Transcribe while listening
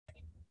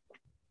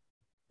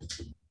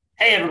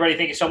Hey, everybody.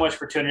 Thank you so much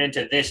for tuning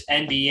into this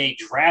NBA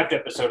draft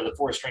episode of the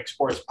Four String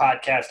Sports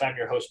Podcast. I'm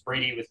your host,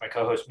 Brady, with my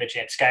co host, Mitch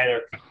and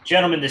Skyler.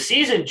 Gentlemen, the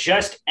season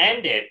just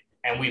ended,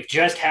 and we've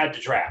just had the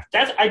draft.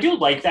 I do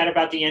like that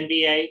about the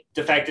NBA,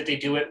 the fact that they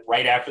do it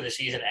right after the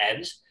season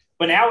ends.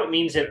 But now it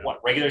means that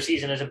regular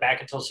season isn't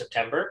back until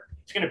September.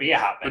 It's going to be a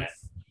hot minute.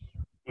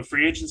 With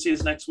free agency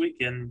is next week,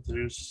 and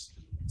it's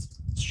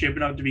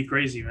shaping up to be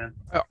crazy, man.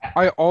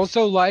 I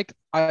also like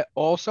that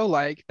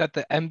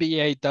the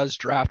NBA does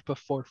draft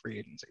before free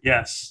agency.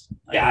 Yes.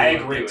 I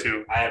agree with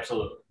you. I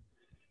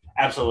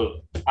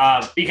absolutely.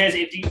 Because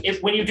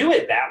if when you do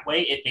it that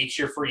way, it makes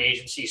your free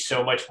agency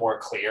so much more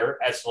clear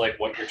as to like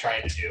what you're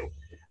trying to do.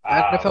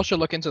 NFL should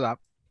look into that.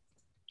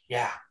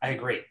 Yeah, I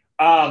agree.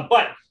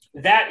 But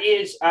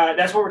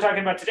that's what we're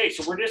talking about today.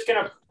 So we're just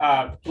gonna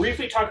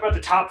briefly talk about the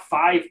top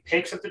 5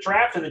 picks of the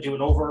draft and then do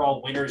an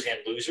overall winners and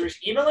losers.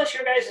 Email us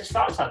your guys'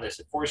 thoughts on this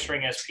at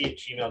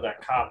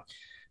fourstringsp@gmail.com.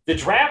 The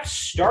draft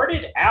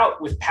started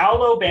out with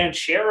Paolo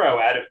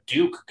Banchero out of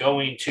Duke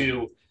going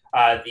to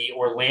the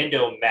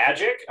Orlando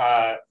Magic,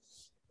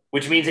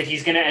 which means that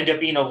he's going to end up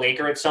being a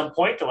Laker at some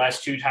point. The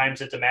last 2 times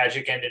that the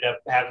Magic ended up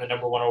having the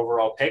number 1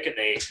 overall pick, and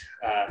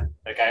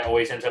that guy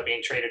always ends up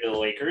being traded to the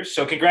Lakers.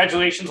 So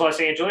congratulations, Los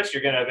Angeles.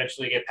 You're going to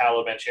eventually get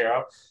Paolo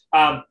Banchero.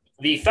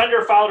 The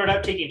Thunder followed it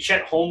up, taking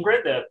Chet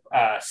Holmgren, the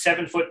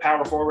 7-foot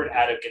power forward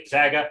out of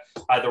Gonzaga.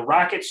 The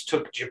Rockets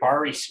took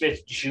Jabari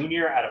Smith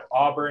Jr. out of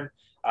Auburn.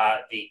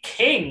 The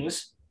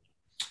Kings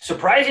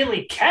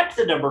surprisingly kept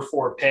the number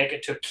 4 pick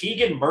and took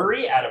Keegan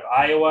Murray out of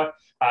Iowa.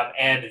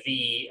 And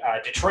the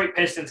Detroit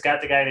Pistons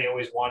got the guy they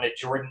always wanted,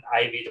 Jordan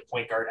Ivey, the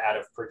point guard out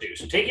of Purdue.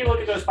 So taking a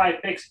look at those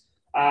 5 picks,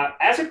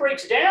 as it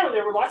breaks down,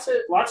 there were lots of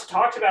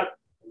talks about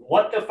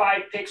what the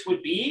 5 picks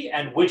would be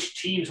and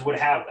which teams would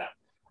have them.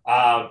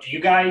 Do you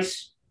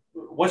guys?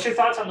 What's your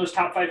thoughts on those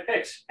top 5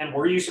 picks? And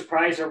were you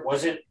surprised there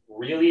wasn't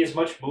really as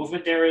much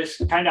movement there as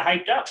kind of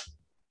hyped up?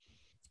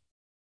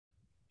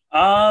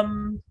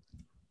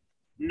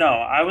 No,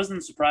 I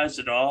wasn't surprised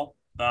at all.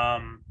 I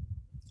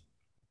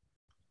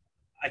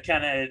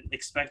kind of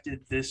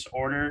expected this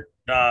order.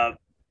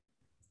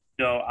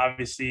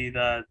 Obviously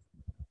the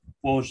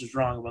Woj was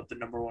wrong about the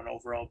number 1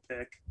 overall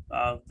pick.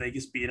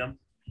 Vegas beat him,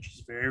 which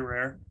is very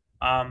rare.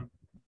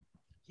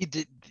 He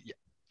did.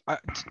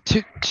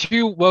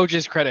 To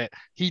Woj's credit,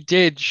 he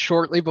did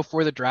shortly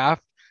before the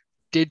draft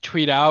did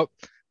tweet out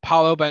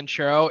Paolo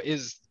Banchero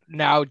is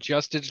now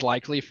just as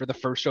likely for the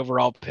first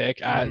overall pick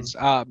as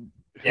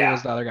who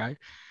was the other guy?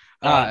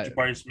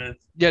 Jabari Smith.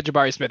 Yeah,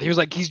 Jabari Smith. He was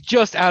like, he's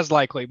just as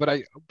likely, but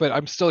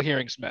I'm still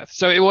hearing Smith.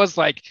 So it was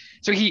like,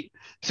 so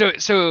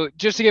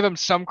just to give him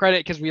some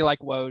credit, because we like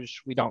Woj,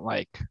 we don't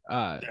like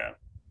his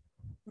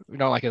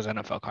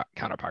NFL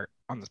counterpart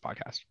on this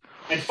podcast.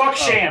 And fuck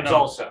Shams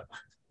also.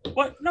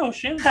 What? No,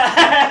 Shams.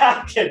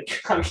 I'm kidding.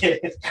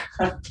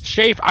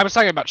 Schaefer. I was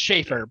talking about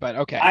Schaefer, but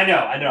okay. I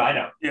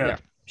know. Yeah.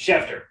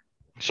 Schefter.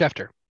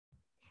 Schaefer.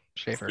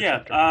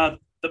 Yeah.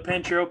 The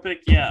Banchero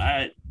pick.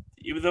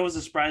 Even though it was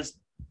a surprise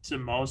to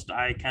most,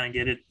 I kind of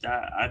get it.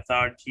 I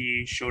thought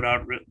he showed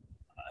out,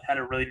 had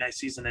a really nice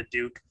season at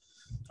Duke,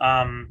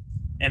 and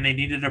they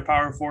needed a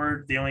power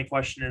forward. The only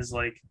question is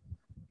like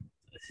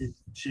his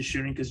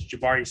shooting, because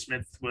Jabari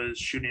Smith was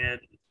shooting at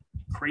a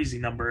crazy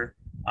number.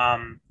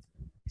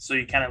 So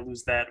you kind of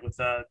lose that with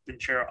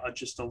Banchero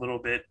just a little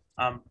bit.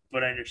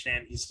 But I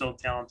understand he's still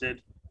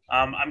talented.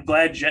 I'm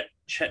glad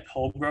Chet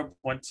Holmgren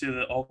went to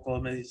the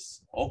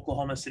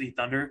Oklahoma City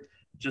Thunder,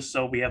 just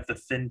so we have the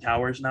thin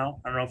towers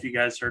now. I don't know if you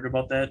guys heard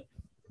about that.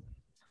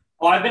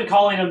 Oh, I've been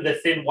calling them the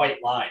thin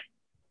white line.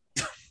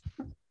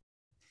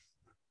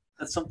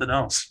 That's something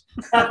else.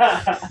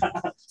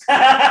 But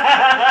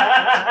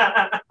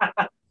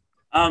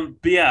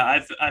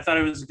yeah, I thought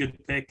it was a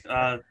good pick.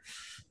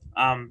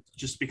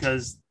 Just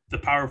because the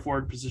power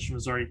forward position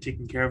was already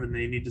taken care of, and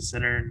they need a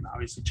center, and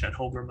obviously Chet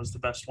Holmgren was the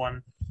best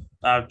one.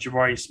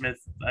 Jabari Smith,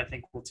 I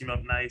think, will team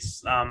up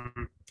nice.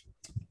 And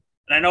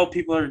I know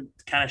people are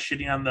kind of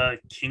shitting on the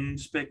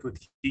Kings pick with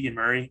Keegan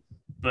Murray,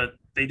 but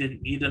they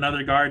didn't need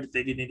another guard.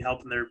 They didn't need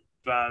help in their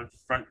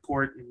front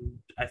court, and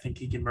I think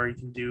Keegan Murray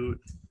can do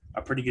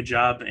a pretty good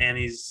job, and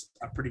he's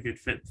a pretty good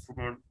fit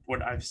from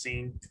what I've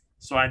seen.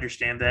 So I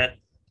understand that.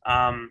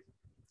 And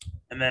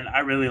then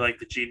I really like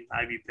the Jaden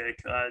Ivey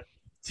pick.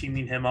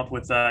 Teaming him up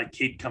with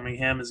Cade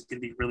Cunningham is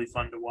going to be really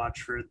fun to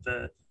watch for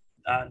the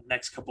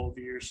next couple of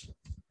years.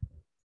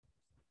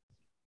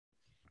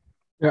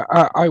 Yeah,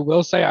 I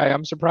will say I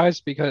am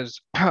surprised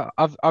because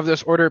of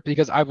this order,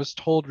 because I was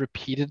told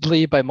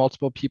repeatedly by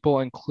multiple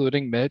people,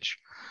 including Mitch,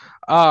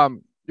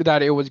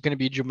 that it was going to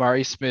be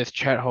Jabari Smith,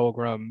 Chet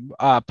Holmgren,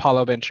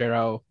 Paolo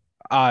Banchero,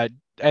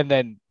 and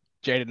then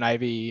Jaden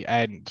Ivey,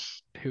 and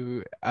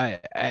to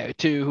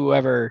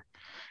whoever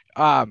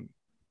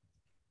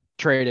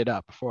traded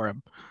up for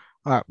him,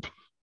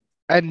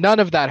 and none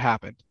of that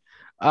happened.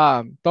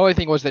 The only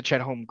thing was that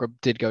Chet Holmgren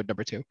did go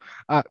number 2.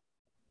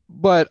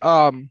 But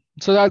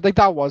so that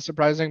that was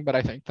surprising, but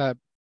I think that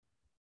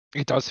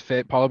it does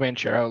fit. Paulo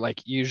Banchero,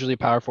 like usually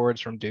power forwards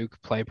from Duke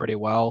play pretty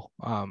well.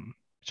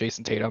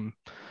 Jason Tatum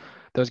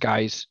those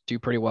guys do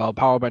pretty well.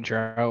 Paulo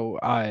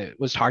Banchero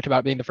was talked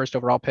about being the first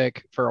overall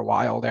pick for a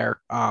while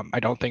there. I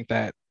don't think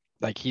that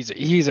like he's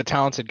a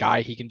talented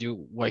guy. He can do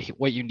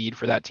what you need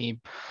for that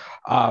team.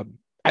 I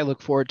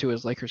look forward to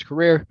his Lakers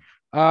career.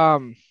 I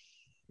mean,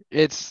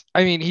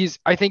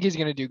 I think he's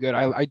going to do good.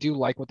 I do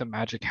like what the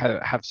Magic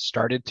have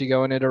started to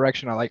go in a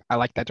direction. I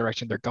like that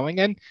direction they're going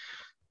in,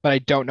 but I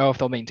don't know if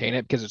they'll maintain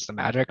it because it's the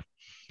Magic.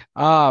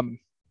 Um,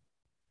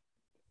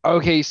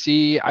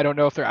 OKC, I don't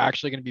know if they're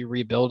actually going to be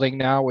rebuilding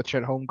now with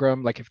Chet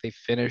Holmgren. Like if they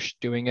finish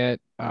doing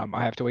it,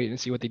 I have to wait and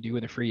see what they do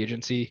in the free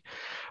agency.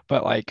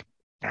 But like,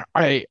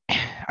 I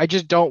I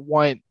just don't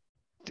want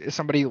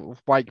somebody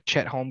like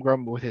Chet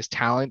Holmgren with his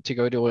talent to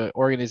go to an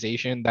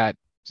organization that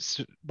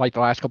like the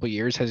last couple of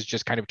years has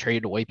just kind of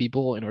traded away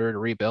people in order to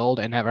rebuild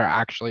and never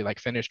actually like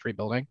finished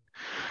rebuilding.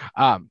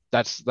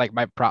 That's like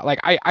like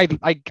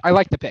I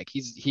like the pick.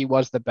 He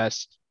was the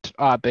best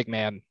big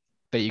man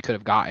that you could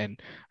have gotten,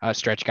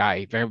 stretch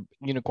guy, very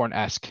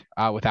unicorn-esque,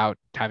 without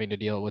having to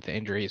deal with the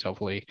injuries,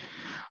 hopefully.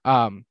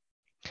 Um,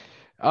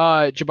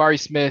 Jabari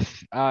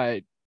Smith,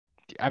 I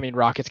mean,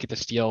 Rockets get the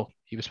steal.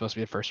 He was supposed to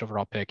be the first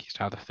overall pick. He's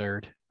now the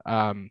third.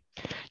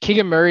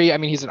 Keegan Murray, I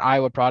mean, he's an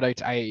Iowa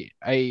product. I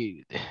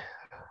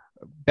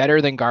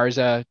better than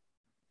Garza,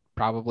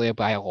 probably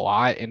by a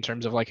lot in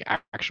terms of like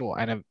actual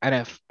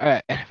NFL,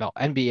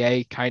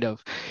 NBA kind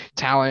of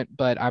talent,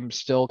 but I'm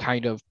still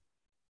kind of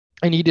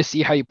I need to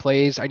see how he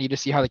plays. I need to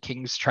see how the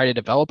Kings try to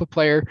develop a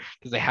player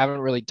because they haven't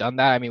really done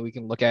that. I mean, we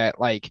can look at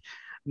like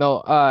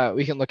no,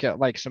 we can look at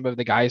like some of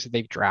the guys that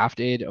they've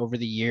drafted over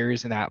the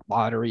years in that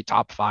lottery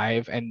top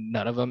five, and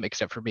none of them,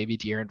 except for maybe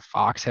De'Aaron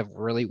Fox, have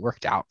really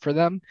worked out for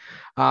them.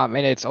 And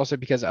it's also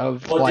because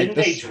of well, like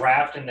didn't they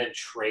draft and then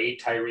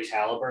trade Tyrese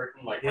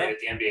Halliburton right at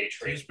the NBA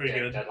trade He's pretty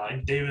good.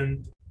 deadline?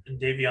 And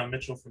Davion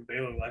Mitchell from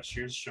Baylor last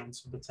year has shown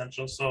some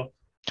potential. So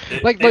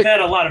they've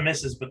had a lot of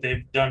misses, but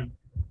they've done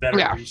better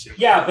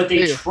recently. Yeah, but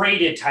they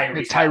traded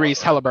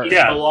Tyrese Halliburton.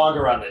 He's no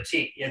longer on the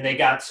team, and they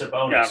got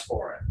Sabonis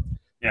for it.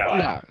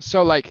 Yeah.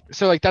 So like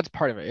that's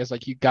part of it. Is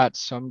like you got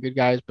some good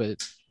guys,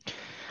 but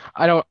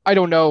I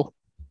don't know.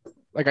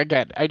 Like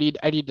again, I need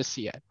to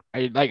see it.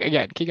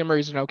 Keegan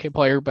Murray's an okay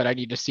player, but I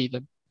need to see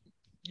them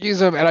use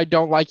him, and I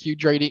don't like you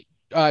drafting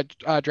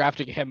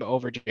him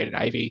over Jaden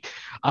Ivey.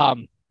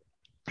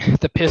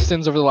 The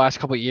Pistons over the last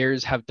couple of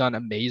years have done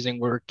amazing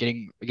work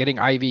getting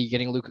Ivy,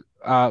 getting Luka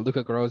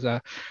Groza,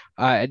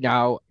 and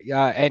now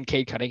and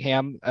Cade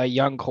Cunningham, a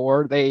young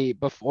core.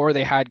 Before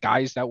they had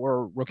guys that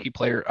were rookie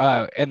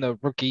player in the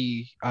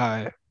rookie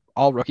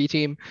all rookie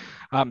team.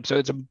 So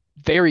it's a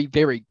very,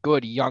 very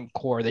good young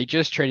core. They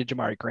just traded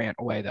Jamari Grant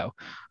away though.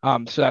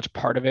 So that's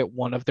part of it.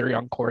 One of their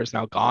young core is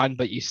now gone,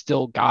 but you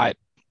still got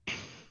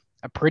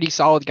a pretty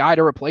solid guy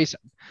to replace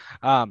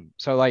him.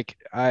 So like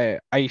I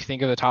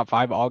think of the top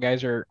five, all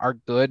guys are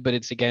good, but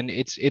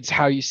it's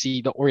how you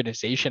see the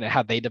organization and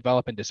how they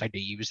develop and decide to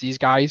use these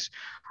guys.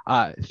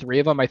 Three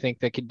of them I think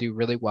that can do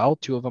really well.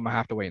 Two of them I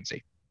have to wait and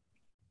see.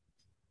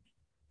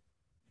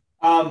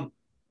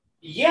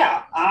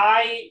 Yeah,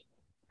 I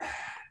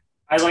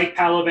like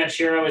Paolo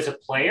Banchero as a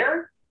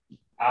player.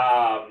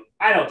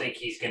 I don't think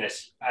he's gonna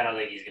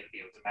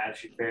be with the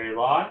Magic very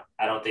long.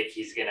 I don't think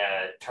he's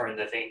gonna turn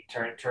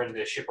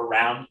the ship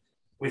around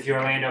with the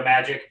Orlando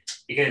Magic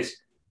because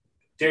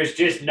there's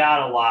just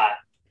not a lot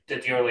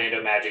that the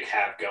Orlando Magic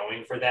have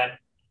going for them.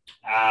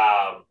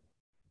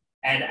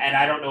 And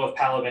I don't know if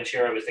Paolo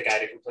Banchero is the guy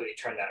to completely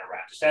turn that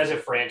around. Just as a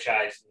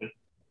franchise,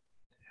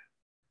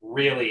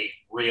 really,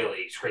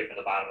 really scraping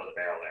the bottom of the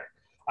barrel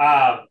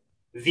there.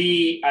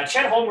 The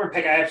Chet Holmgren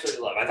pick I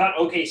absolutely love. I thought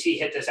OKC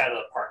hit this out of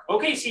the park.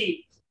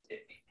 OKC,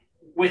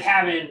 with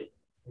having,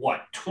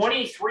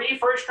 23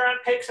 first-round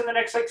picks in the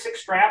next,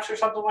 6 drafts or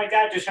something like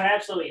that, just an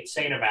absolutely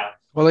insane amount.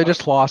 Well, they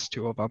just lost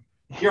 2 of them.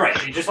 You're right.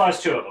 They just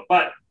lost 2 of them.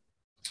 But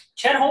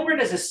Chet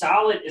Holmgren is a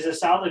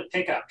solid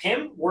pickup.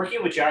 Him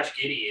working with Josh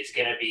Giddey is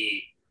going to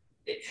be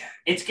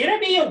 – it's going to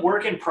be a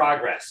work in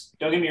progress.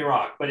 Don't get me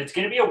wrong. But it's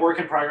going to be a work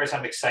in progress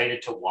I'm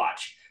excited to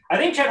watch. I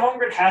think Chet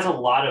Holmgren has a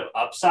lot of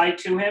upside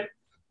to him.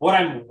 What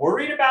I'm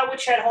worried about with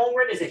Chet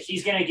Holmgren is that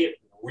he's going to get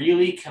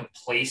really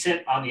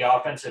complacent on the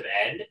offensive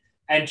end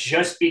and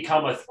just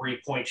become a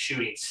three-point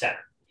shooting center.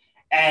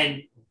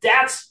 And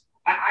that's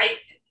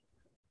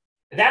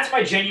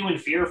my genuine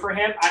fear for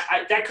him.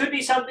 That could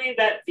be something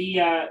that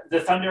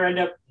the Thunder end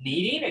up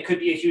needing. It could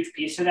be a huge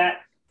piece of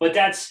that. But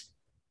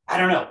I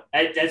don't know.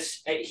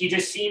 He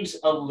just seems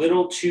a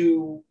little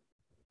too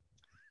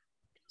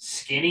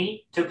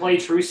skinny to play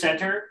true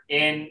center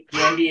in the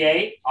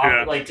NBA,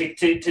 like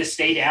to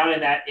stay down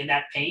in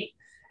that paint.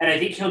 And I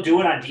think he'll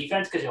do it on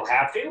defense because he'll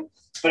have to.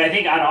 But I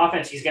think on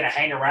offense, he's going to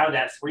hang around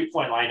that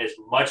three-point line as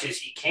much as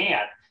he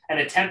can and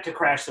attempt to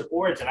crash the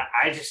boards. And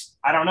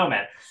I don't know,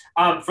 man.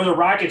 For the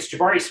Rockets,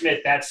 Jabari Smith,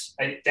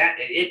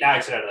 it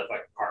knocks it out of the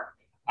fucking park.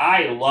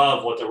 I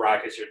love what the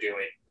Rockets are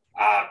doing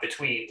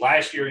between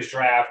last year's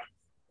draft.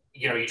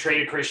 You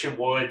traded Christian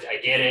Woods. I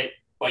get it,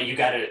 but you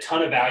got a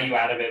ton of value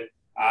out of him.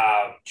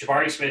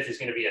 Jabari Smith is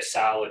going to be a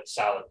solid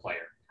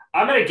player.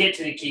 I'm going to get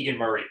to the Keegan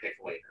Murray pick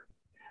later.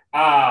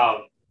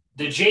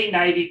 the Jaden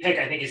Ivey pick,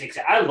 I think,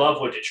 I love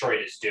what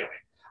Detroit is doing.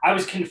 I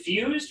was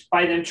confused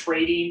by them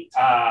trading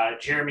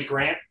Jeremy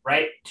Grant,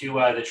 right, to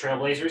the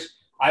Trailblazers.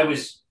 I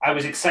was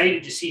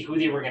excited to see who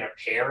they were going to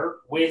pair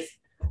with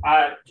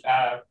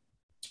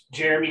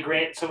Jeremy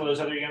Grant, some of those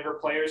other younger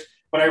players,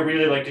 but I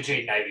really like the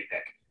Jaden Ivey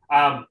pick.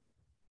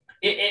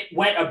 It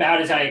went about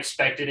as I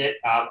expected it.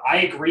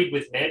 I agreed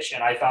with Mitch,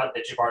 and I thought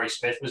that Jabari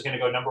Smith was going to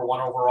go number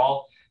 1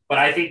 overall. But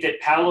I think that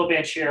Paolo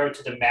Banchero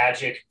to the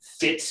Magic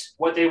fits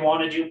what they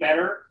want to do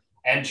better,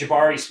 and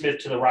Jabari Smith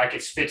to the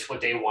Rockets fits what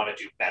they want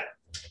to do better.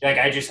 Like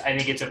I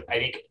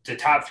think the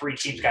top 3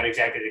 teams got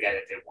exactly the guy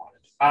that they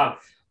wanted.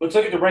 Let's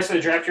look at the rest of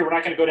the draft here. We're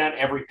not going to go down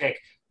every pick,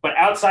 but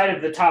outside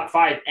of the top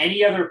 5,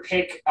 any other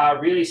pick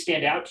really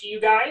stand out to you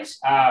guys?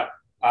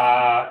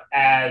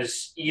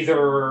 As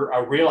either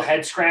a real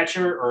head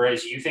scratcher or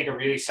as you think a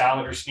really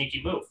solid or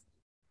sneaky move?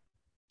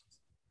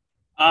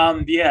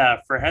 Yeah,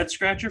 for head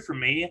scratcher for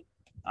me,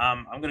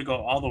 I'm going to go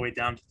all the way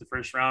down to the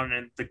first round,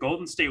 and the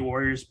Golden State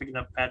Warriors picking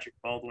up Patrick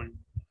Baldwin.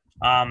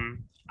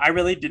 I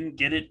really didn't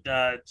get it.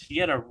 He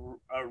had a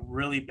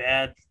really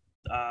bad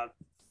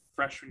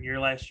freshman year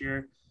last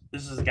year.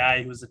 This is a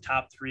guy who was a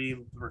top 3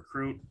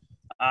 recruit.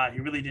 He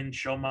really didn't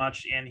show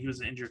much, and he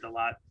was injured a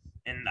lot.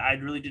 And I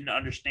really didn't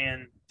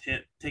understand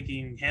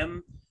taking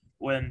him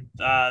when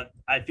I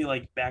feel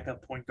like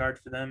backup point guard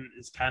for them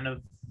is kind of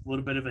a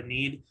little bit of a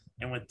need.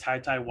 And with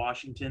Ty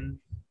Washington,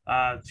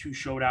 who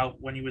showed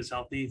out when he was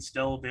healthy,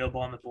 still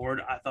available on the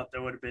board, I thought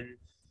that would have been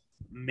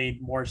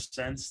made more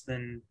sense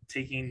than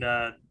taking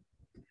a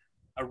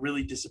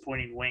really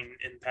disappointing wing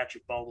in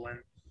Patrick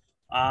Baldwin.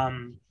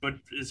 But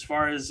as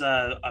far as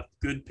a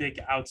good pick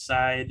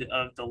outside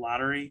of the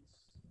lottery,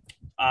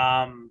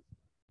 I'm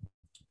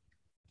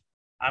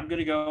going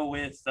to go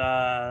with,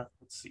 let's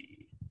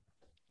see.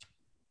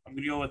 I'm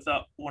going to go with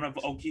one of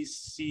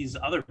OKC's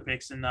other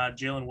picks in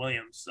Jalen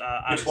Williams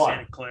out of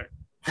Santa Clara.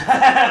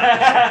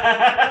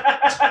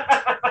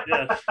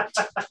 Yeah.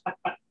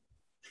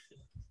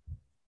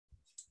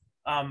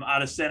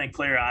 Out of Santa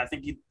Clara. I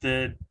think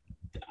I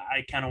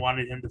kind of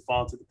wanted him to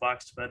fall to the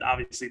Bucks, but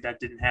obviously that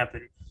didn't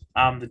happen.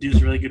 The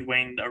dude's a really good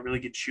wing, a really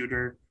good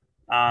shooter.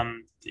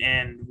 And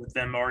with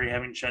them already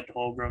having Chet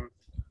Holmgren,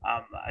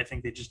 I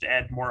think they just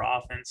add more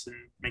offense and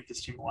make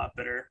this team a lot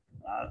better.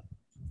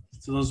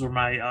 So those were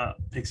my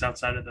picks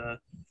outside of the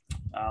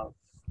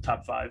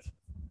top 5.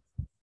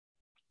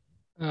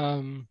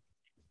 The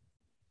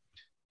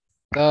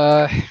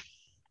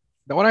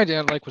one I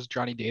didn't like was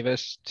Johnny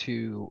Davis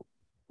to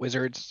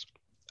Wizards.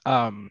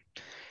 And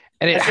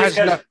it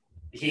has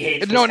he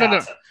hates no. It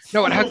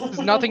has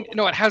nothing.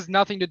 No, it has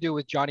nothing to do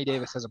with Johnny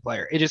Davis as a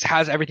player. It just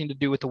has everything to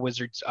do with the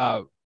Wizards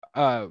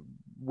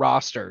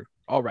roster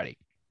already.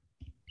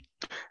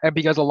 And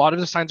because a lot of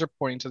the signs are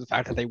pointing to the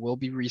fact that they will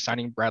be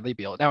re-signing Bradley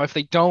Beal. Now, if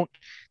they don't,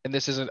 then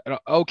this is an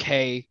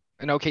okay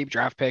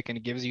draft pick and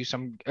it gives you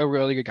a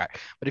really good guy.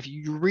 But if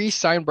you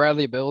re-sign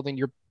Bradley Beal, then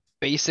you're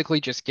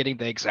basically just getting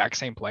the exact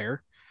same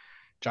player.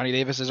 Johnny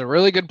Davis is a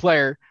really good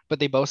player, but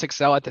they both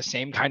excel at the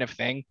same kind of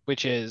thing,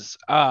 which is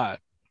off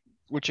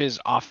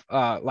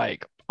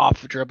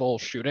dribble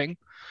shooting.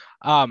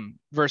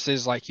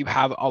 Versus like you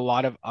have a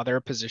lot of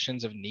other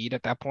positions of need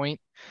at that point.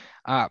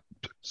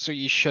 So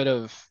you could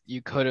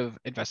have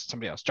invested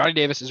somebody else. Johnny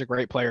Davis is a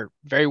great player,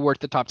 very worth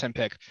the top 10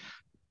 pick.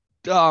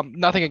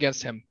 Nothing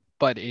against him,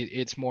 but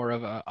it's more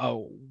of a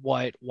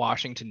what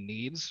Washington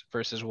needs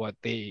versus what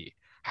they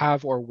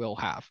have or will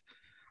have.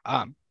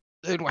 And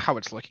how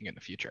it's looking in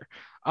the future.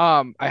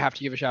 I have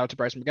to give a shout out to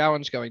Bryce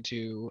McGowan's going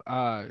to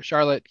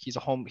Charlotte.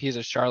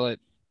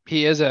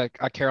 He's a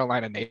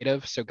Carolina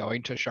native, so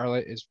going to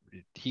Charlotte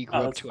he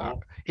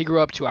grew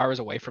up 2 hours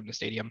away from the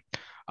stadium.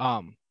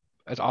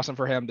 It's awesome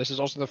for him. This is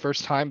also the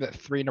first time that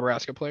 3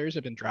 Nebraska players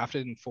have been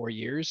drafted in 4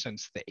 years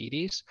since the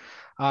 80s,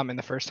 and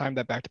the first time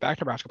that back-to-back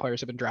Nebraska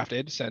players have been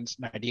drafted since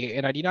 98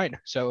 and 99.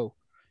 So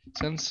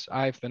since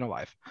I've been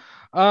alive.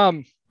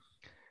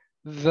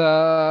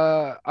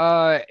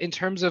 In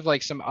terms of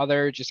like some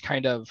other just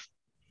kind of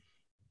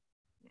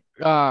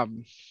I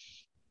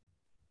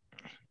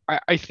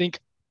think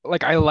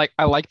like I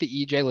like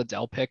the EJ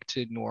Liddell pick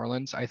to New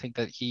Orleans. I think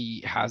that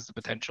he has the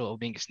potential of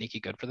being sneaky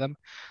good for them.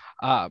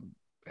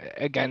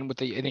 Again,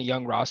 in a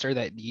young roster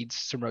that needs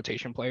some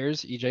rotation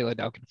players, EJ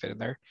Liddell can fit in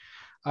there.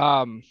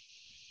 I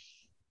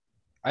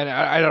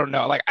don't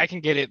know. Like I can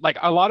get it. Like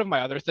a lot of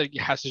my other thing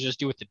has to just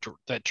do with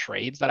the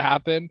trades that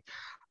happen.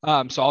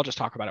 So I'll just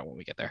talk about it when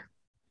we get there.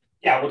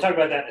 Yeah, we'll talk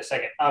about that in a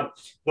second.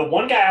 The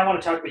one guy I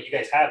want to talk about, you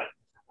guys haven't.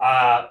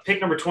 Pick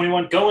number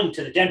 21, going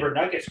to the Denver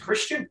Nuggets,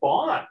 Christian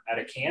Braun out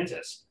of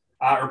Kansas.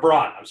 Out of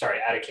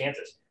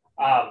Kansas.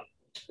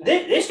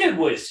 This dude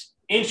was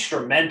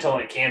instrumental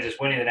in Kansas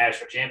winning the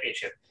national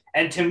championship.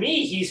 And to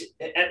me, he's,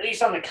 at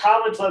least on the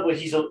college level,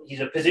 he's a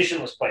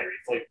positionless player.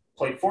 He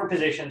played 4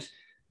 positions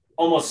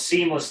almost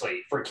seamlessly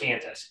for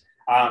Kansas.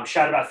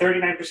 Shot about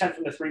 39%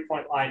 from the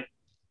three-point line.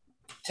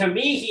 To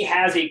me, he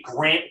has a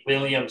Grant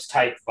Williams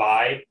type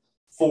vibe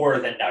for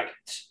the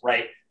Nuggets,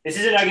 right? This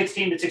is a Nuggets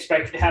team that's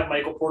expected to have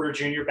Michael Porter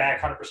Jr.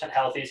 back 100%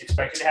 healthy. It's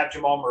expected to have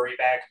Jamal Murray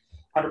back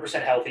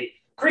 100% healthy.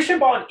 Christian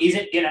Bond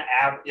isn't going to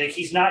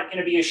he's not going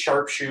to be a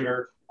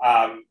sharpshooter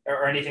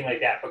or anything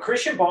like that. But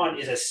Christian Bond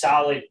is a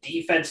solid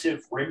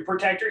defensive rim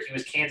protector. He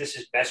was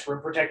Kansas's best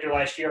rim protector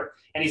last year,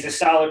 and he's a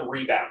solid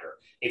rebounder.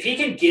 If he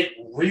can get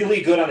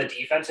really good on the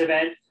defensive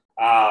end,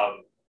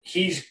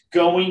 he's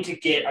going to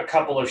get a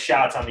couple of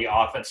shots on the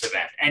offensive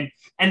end.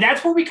 And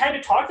that's what we kind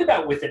of talked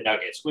about with the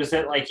Nuggets was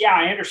that, like, yeah,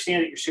 I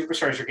understand that your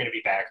superstars are going to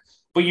be back,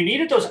 but you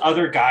needed those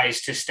other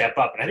guys to step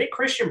up. And I think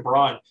Christian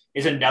Braun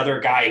is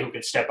another guy who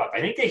can step up. I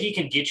think that he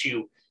can get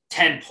you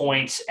 10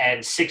 points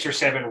and 6 or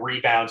 7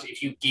 rebounds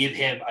if you give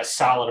him a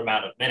solid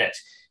amount of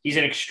minutes. He's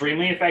an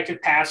extremely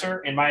effective passer,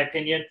 in my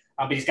opinion,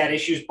 but he's got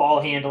issues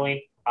ball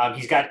handling.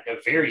 He's got a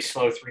very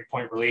slow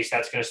three-point release.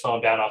 That's going to slow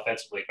him down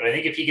offensively. But I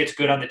think if he gets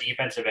good on the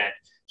defensive end,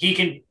 he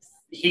can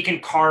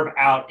carve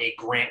out a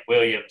Grant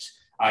Williams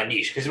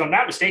niche. Because if I'm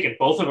not mistaken,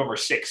 both of them are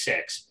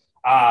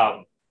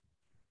 6'6".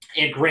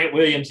 And Grant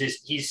Williams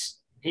he's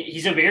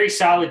a very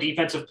solid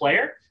defensive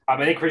player. I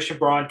think Christian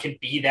Braun can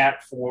be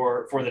that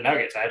for the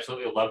Nuggets. I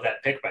absolutely love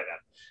that pick by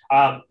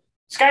them.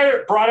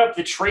 Skylar brought up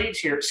the trades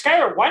here.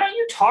 Skylar, why don't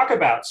you talk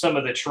about some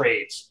of the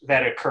trades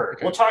that occurred?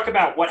 Okay. We'll talk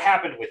about what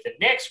happened with the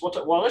Knicks.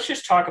 Well, let's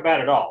just talk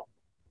about it all.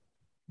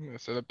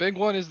 So the big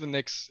one is the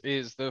Knicks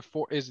is the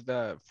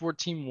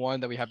 4-team-1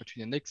 that we have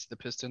between the Knicks, the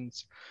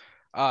Pistons,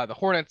 the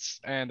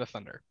Hornets, and the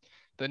Thunder.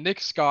 The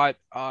Knicks got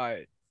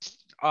 2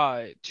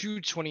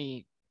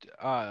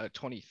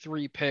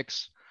 2023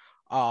 picks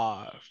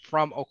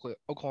from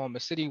Oklahoma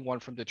City, one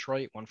from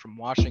Detroit, one from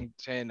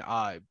Washington.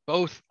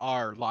 Both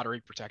are lottery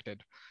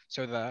protected.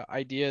 So the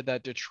idea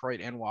that Detroit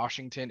and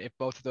Washington, if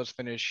both of those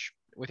finish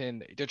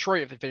within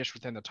Detroit, if they finish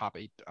within the top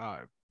 8,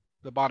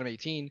 the bottom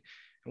 18,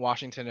 and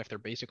Washington, if they're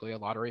basically a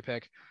lottery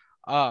pick,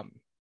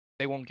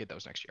 they won't get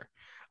those next year.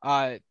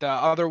 The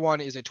other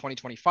one is a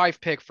 2025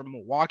 pick from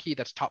Milwaukee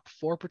that's top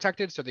 4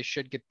 protected. So they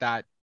should get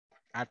that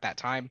at that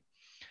time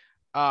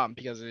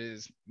because it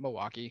is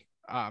Milwaukee.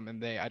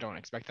 And I don't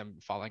expect them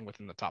falling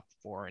within the top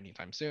 4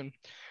 anytime soon.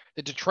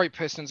 The Detroit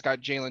Pistons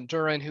got Jalen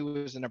Duren, who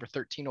was the number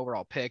 13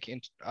 overall pick,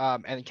 and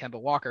Kemba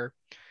Walker.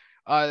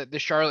 The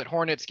Charlotte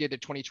Hornets get a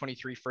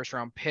 2023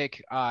 first-round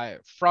pick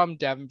from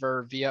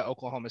Denver via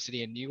Oklahoma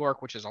City and New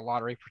York, which is a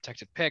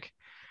lottery-protected pick.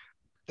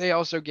 They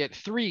also get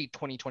 3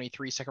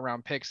 2023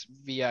 second-round picks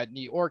via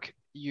New York,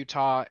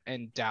 Utah,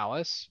 and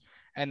Dallas,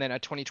 and then a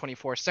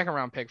 2024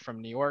 second-round pick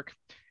from New York.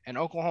 And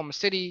Oklahoma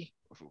City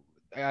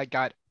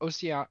got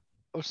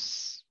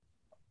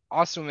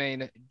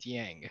Ousmane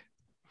Dieng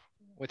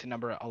with a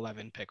number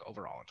 11 pick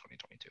overall in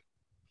 2022.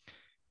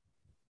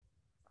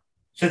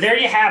 So there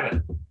you have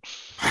it.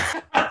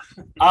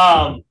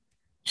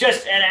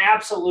 Just an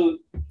absolute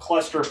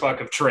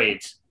clusterfuck of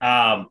trades.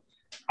 The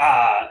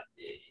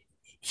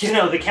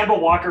Kemba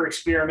Walker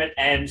experiment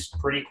ends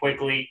pretty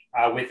quickly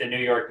with the New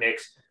York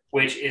Knicks,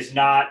 which is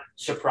not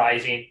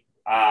surprising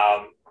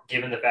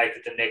given the fact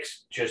that the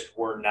Knicks just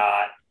were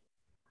not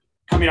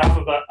coming off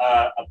of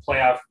a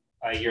playoff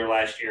year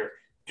last year,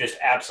 just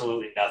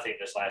absolutely nothing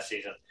this last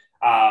season.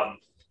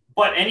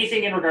 But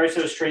anything in regards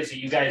to those trades that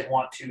you guys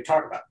want to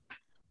talk about?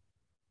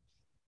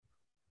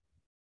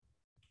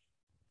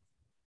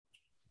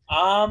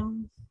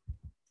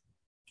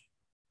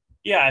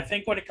 Yeah, I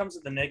think when it comes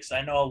to the Knicks,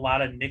 I know a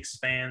lot of Knicks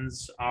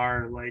fans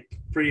are like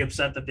pretty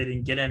upset that they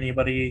didn't get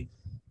anybody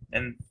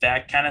and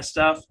that kind of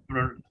stuff.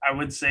 But I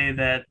would say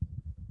that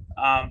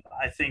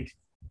I think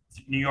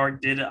New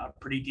York did a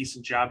pretty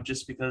decent job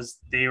just because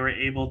they were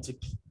able to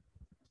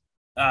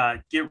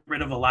get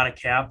rid of a lot of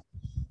cap.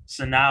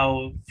 So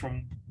now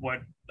from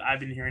what I've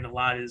been hearing a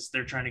lot is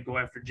they're trying to go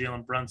after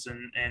Jalen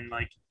Brunson, and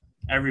like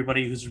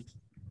everybody who's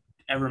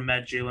ever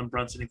met Jalen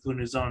Brunson,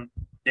 including his own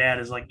dad,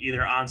 is like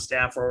either on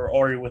staff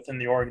or within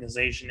the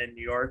organization in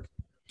New York.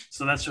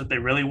 So that's what they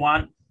really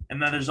want.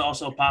 And then there's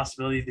also a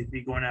possibility they could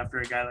be going after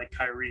a guy like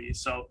Kyrie.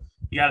 So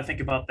you got to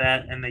think about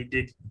that. And they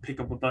did pick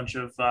up a bunch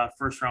of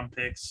first-round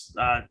picks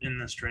in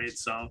this trade.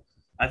 So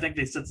I think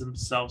they set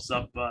themselves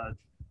up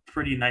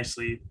pretty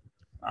nicely.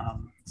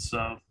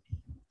 So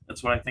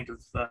that's what I think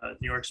of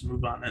New York's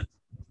move on it.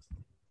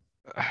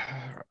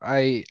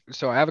 I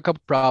have a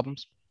couple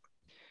problems.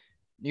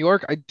 New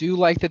York, I do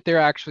like that they're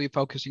actually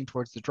focusing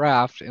towards the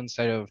draft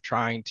instead of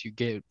trying to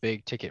get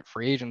big ticket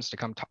free agents to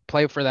come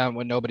play for them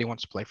when nobody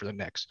wants to play for the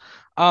Knicks.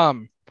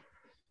 But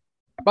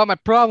my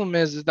problem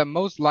is that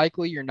most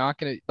likely you're not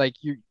going to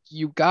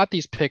you got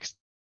these picks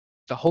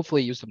to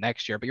hopefully use them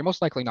next year, but you're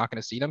most likely not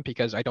going to see them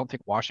because I don't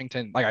think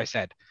Washington, like I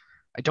said,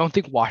 I don't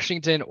think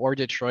Washington or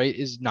Detroit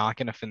is not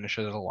going to finish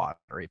as a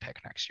lottery pick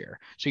next year.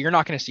 So you're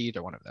not going to see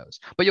either one of those,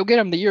 but you'll get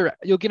them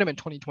in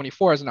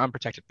 2024 as an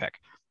unprotected pick.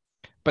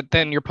 But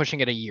then you're pushing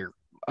it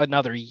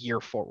another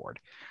year forward.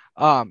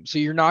 So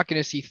you're not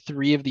going to see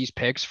 3 of these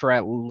picks for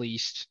at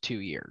least 2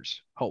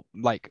 years.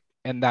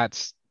 And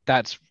that's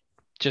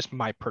just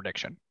my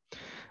prediction.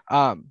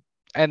 And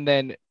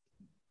then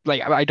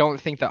I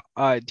don't think that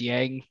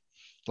Dieng,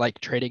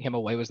 trading him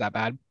away was that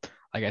bad.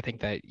 I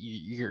think that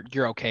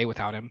you're okay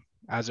without him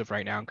as of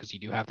right now because you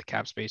do have the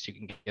cap space. You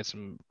can get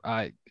some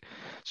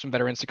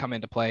veterans to come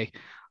into play.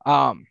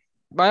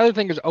 my other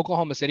thing is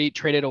Oklahoma City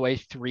traded away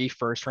 3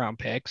 first-round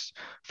picks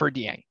for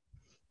Dieng,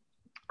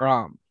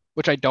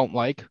 which I don't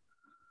like.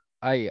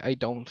 I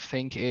don't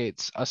think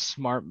it's a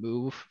smart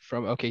move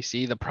from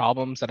OKC. The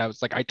problems that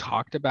I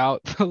talked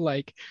about,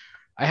 like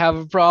I have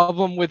a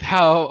problem with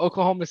how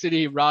Oklahoma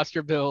City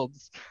roster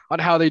builds on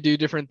how they do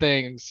different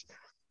things.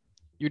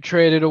 You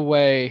traded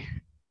away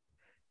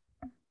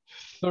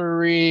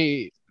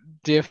 3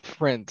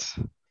 different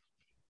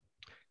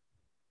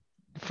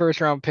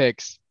first round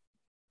picks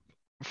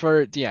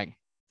for Dieng.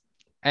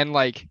 And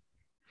like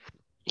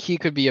he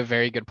could be a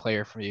very good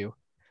player for you.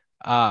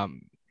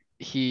 Um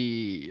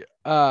he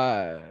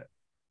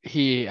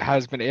he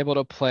has been able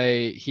to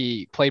play.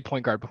 He played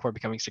point guard before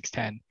becoming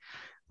 6'10".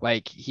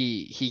 Like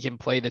he can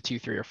play the 2,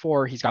 3, or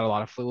 4. He's got a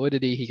lot of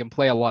fluidity. He can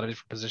play a lot of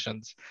different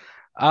positions.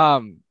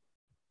 Um,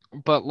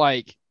 but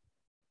like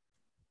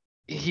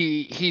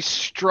he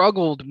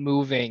struggled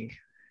moving.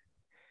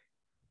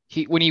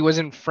 When he was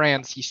in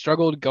France, he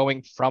struggled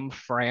going from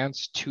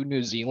France to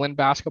New Zealand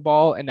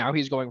basketball, and now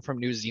he's going from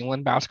New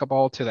Zealand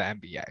basketball to the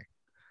NBA.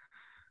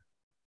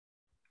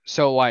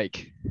 So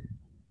like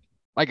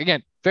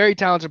again, very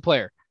talented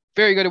player,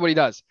 very good at what he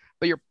does,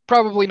 but you're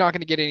probably not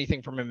going to get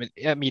anything from him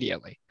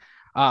immediately.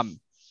 And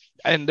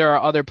there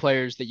are other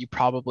players that you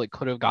probably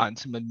could have gotten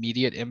some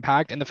immediate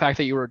impact. And the fact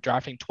that you were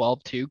drafting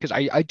 12 too, because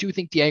I do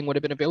think Dieng would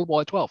have been available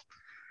at 12.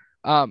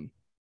 And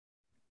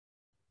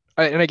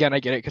again, I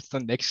get it because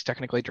the Knicks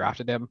technically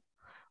drafted him.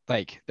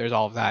 Like there's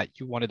all of that.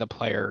 You wanted a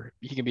player,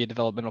 he can be a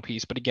developmental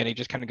piece, but again, he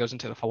just kind of goes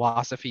into the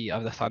philosophy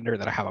of the Thunder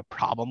that I have a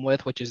problem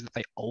with, which is that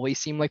they always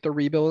seem like they're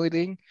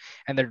rebuilding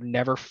and they're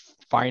never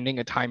finding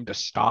a time to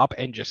stop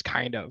and just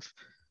kind of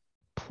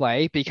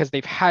play, because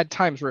they've had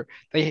times where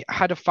they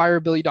had to fire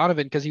Billy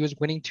Donovan because he was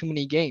winning too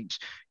many games.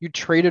 You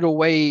traded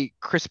away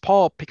Chris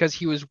Paul because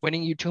he was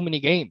winning you too many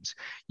games.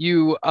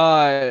 You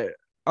Paul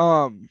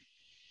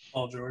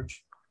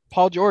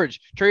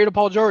George traded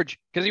Paul George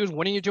because he was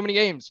winning you too many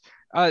games.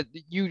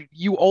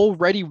 You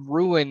already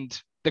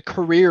ruined the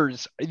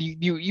careers.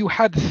 You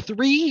had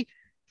 3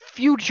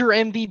 future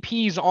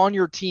MVPs on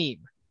your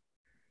team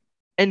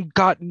and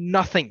got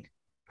nothing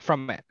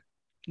from it.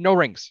 No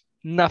rings,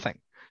 nothing.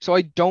 So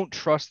I don't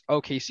trust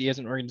OKC as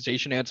an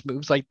organization, and it's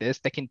moves like this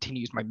that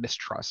continues my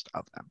mistrust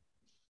of them.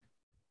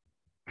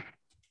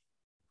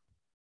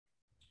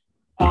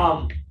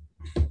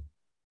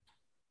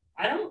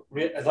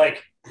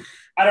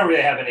 I don't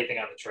really have anything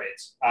on the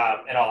trades.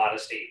 In all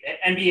honesty,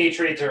 NBA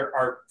trades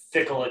are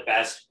fickle at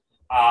best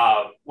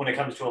when it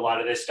comes to a lot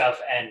of this stuff,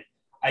 and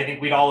I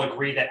think we'd all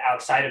agree that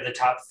outside of the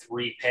top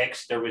 3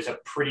 picks, there was a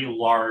pretty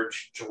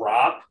large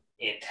drop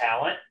in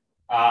talent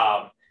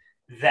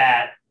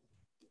that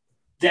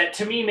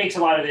to me makes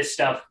a lot of this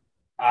stuff.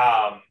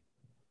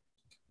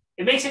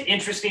 It makes it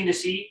interesting to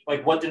see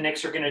like what the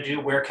Knicks are going to do,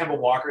 where Kemba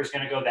Walker is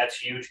going to go. That's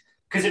huge.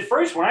 Because at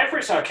first, when I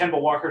first saw Kemba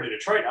Walker to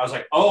Detroit, I was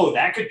like, oh,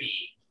 that could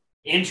be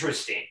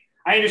interesting.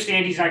 I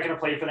understand he's not going to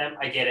play for them.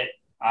 I get it.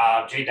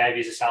 Jay Divey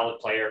is a solid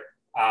player.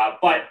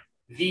 But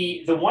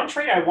the one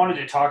trade I wanted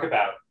to talk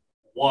about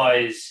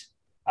was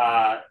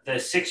the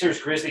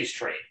Sixers-Grizzlies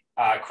trade.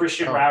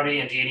 Christian Rowdy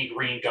and Danny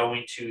Green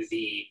going to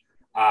the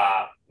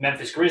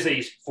Memphis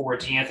Grizzlies for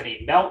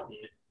De'Anthony Melton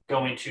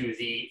going to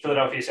the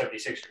Philadelphia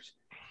 76ers.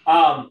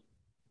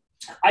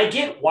 I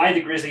get why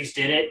the Grizzlies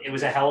did it. It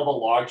was a hell of a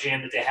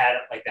logjam that they had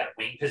at like that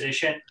wing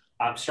position.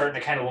 Starting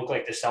to kind of look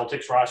like the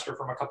Celtics roster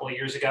from a couple of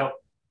years ago.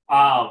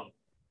 I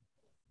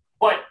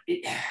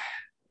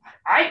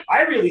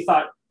really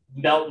thought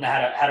Melton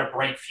had a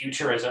bright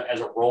future as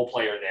a role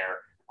player there.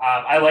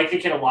 I like the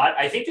kid a lot.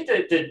 I think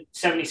that the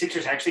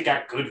 76ers actually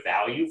got good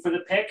value for the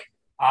pick.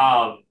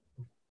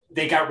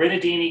 They got rid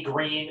of Danny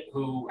Green,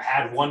 who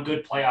had one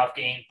good playoff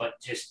game,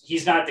 but just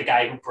he's not the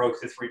guy who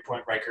broke the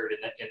 3-point record in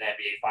the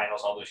NBA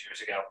Finals all those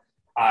years ago.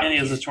 And he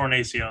has a torn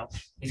ACL.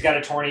 He's got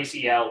a torn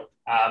ACL.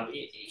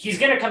 He's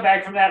going to come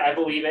back from that. I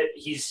believe it.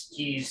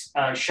 He's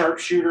a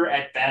sharpshooter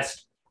at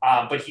best,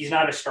 but he's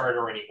not a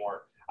starter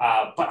anymore.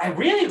 But I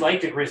really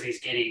like the Grizzlies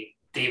getting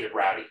David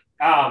Roddy.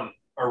 I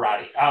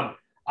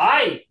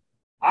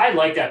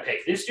like that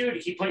pick. This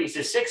dude, he's a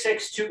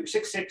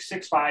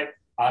 6'6", 6'5",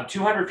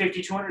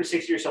 250,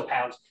 260 or so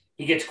pounds.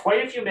 He gets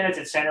quite a few minutes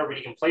at center, but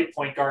he can play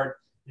point guard.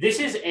 This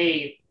is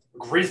a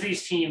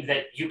Grizzlies team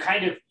that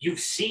you've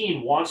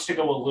seen wants to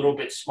go a little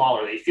bit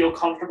smaller. They feel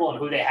comfortable in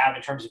who they have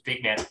in terms of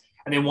big men,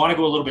 and they want to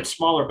go a little bit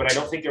smaller, but I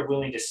don't think they're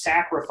willing to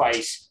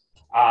sacrifice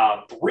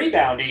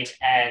rebounding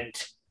and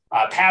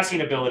passing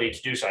ability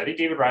to do so. I think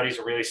David Roddy's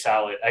a really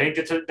solid. I think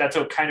that's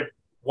a kind of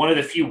one of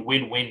the few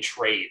win-win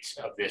trades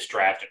of this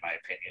draft, in my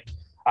opinion.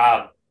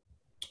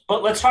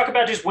 But let's talk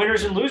about just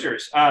winners and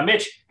losers.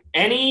 Mitch,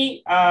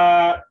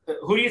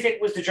 who do you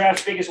think was the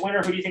draft's biggest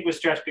winner? Who do you think was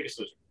the draft's biggest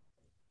loser?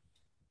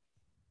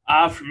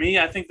 For me,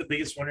 I think the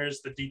biggest winner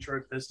is the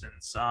Detroit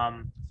Pistons.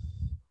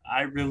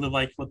 I really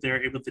like what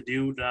they're able to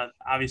do.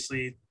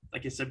 Obviously,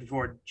 like I said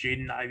before,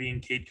 Jaden Ivey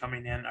and Cade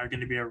coming in are going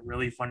to be a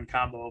really fun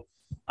combo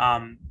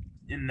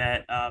in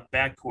that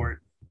backcourt.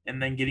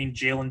 And then getting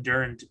Jalen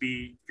Duren to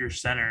be your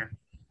center.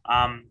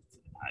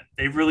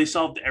 they've really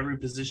solved every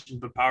position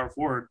but power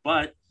forward,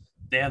 but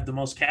they have the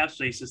most cap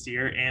space this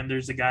year. And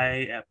there's a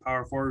guy at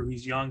power forward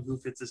who's young who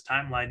fits his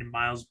timeline in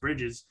Miles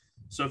Bridges.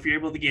 So if you're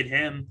able to get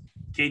him,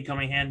 Cade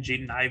Cunningham,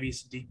 Jaden Ivey,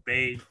 Sadiq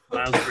Bey,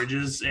 Miles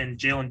Bridges, and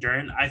Jalen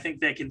Duren, I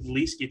think that could at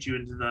least get you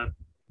into the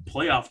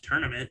playoff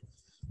tournament.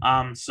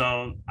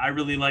 So I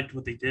really liked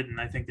what they did, and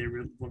I think they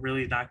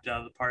really knocked it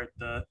out of the park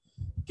to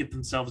get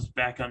themselves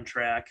back on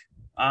track.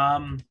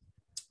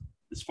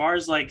 As far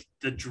as like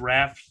the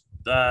draft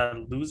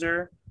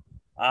loser,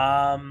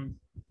 I'd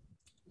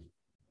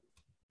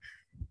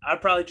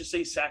probably just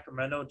say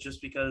Sacramento,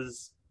 just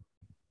because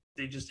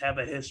they just have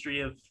a history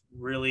of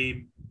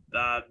really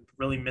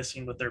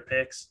missing with their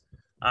picks.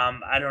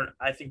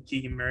 I think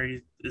Keegan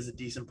Murray is a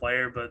decent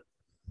player, but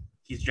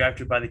he's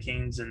drafted by the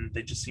Kings, and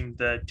they just seem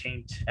to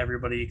taint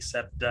everybody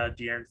except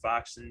De'Aaron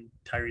Fox and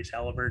Tyrese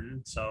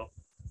Halliburton. So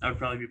that would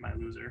probably be my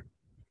loser.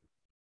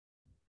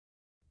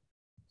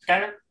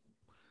 Skyler?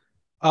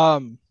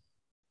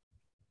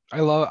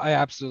 I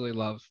absolutely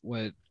love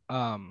what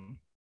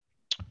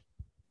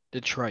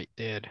Detroit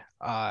did.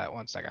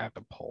 One second, I have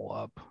to pull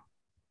up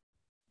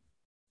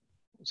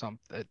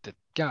something.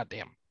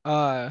 Goddamn.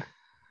 I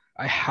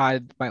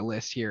had my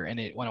list here and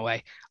it went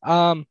away.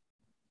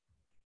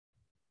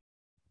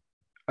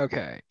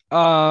 Okay.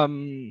 I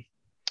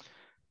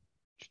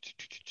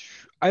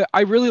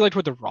really liked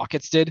what the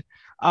Rockets did.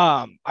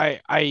 I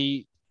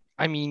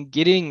mean,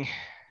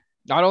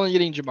 not only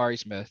getting Jabari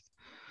Smith,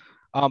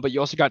 but you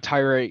also got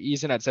Tyra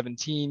Eason at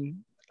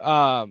 17.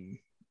 And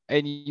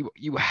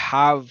you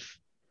have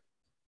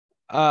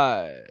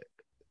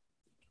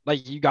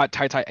like you got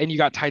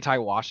Ty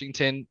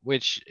Washington,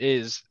 which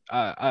is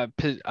a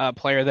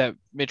player that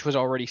Mitch was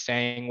already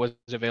saying was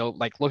available,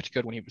 like looked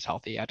good when he was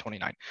healthy at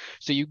 29.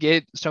 So you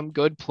get some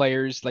good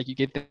players, like you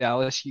get the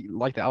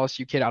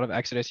LSU kid out of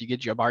Exodus. You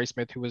get Jabari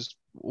Smith,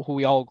 who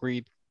we all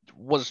agreed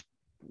was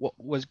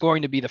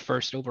going to be the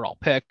first overall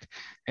pick,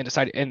 and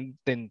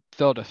then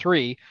fell to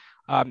 3.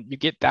 You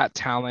get that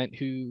talent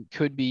who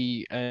could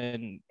be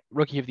an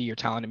rookie of the year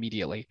talent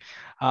immediately.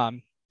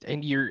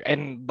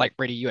 And like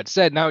Brady, you had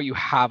said, now you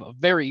have a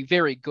very,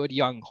 very good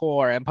young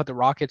core and put the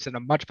Rockets in a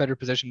much better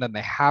position than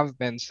they have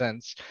been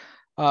since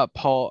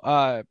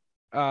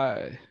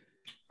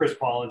Chris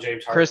Paul and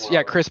James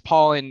Harden. Chris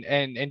Paul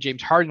and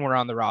James Harden were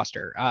on the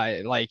roster.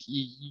 Like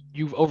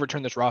you've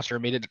overturned this roster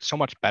and made it so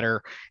much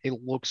better.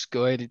 It looks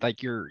good.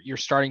 Like you're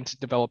starting to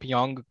develop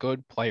young,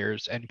 good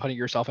players and putting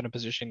yourself in a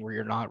position where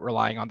you're not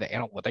relying on the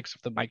analytics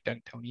of the Mike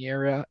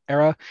D'Antoni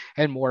era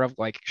and more of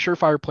like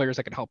surefire players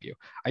that can help you.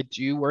 I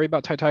do worry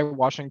about Ty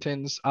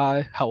Washington's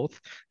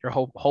health.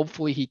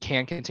 Hopefully he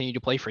can continue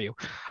to play for you.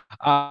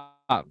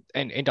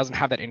 And doesn't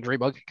have that injury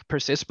bug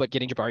persist, but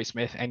getting Jabari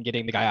Smith and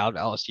getting the guy out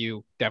of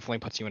LSU definitely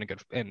puts you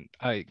in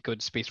a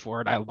good space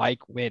forward. I like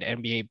when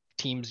NBA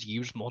teams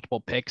use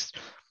multiple picks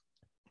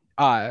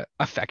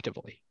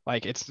effectively.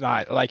 Like it's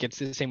not like it's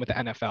the same with the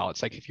NFL.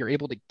 It's like if you're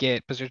able to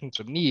get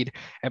positions of need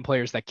and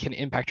players that can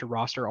impact your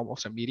roster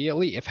almost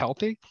immediately if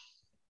healthy,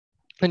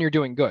 then you're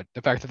doing good.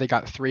 The fact that they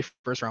got 3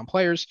 first-round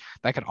players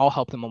that can all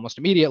help them almost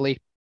immediately,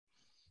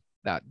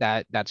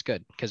 that's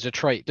good, because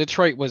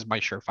Detroit was my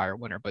surefire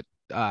winner, but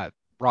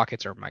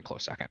Rockets are my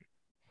close second.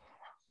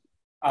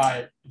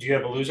 Do you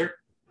have a loser?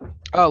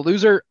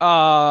 Loser.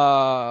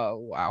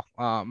 Wow.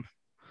 I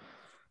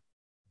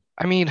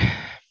mean,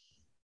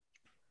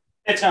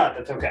 it's not.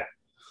 That's okay.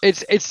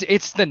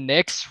 It's the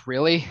Knicks,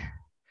 really.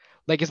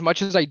 Like as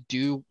much as I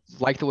do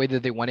like the way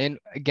that they went in,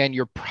 again,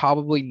 you're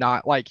probably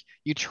not like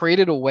you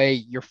traded away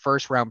your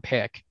first round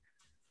pick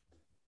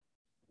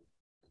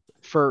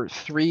for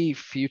 3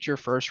 future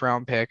first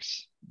round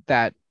picks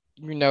that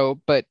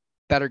but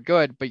that are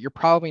good, but you're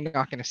probably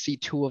not going to see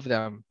 2 of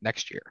them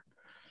next year.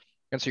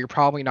 And so you're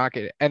probably not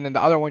going to, and then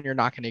the other one you're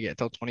not going to get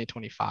until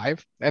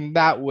 2025. And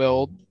that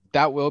will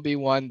be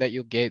one that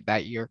you'll get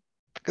that year.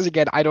 Because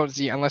again, I don't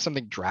see, unless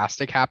something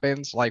drastic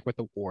happens, like with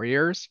the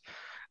Warriors,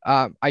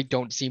 I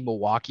don't see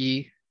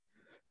Milwaukee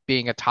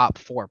being a top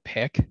 4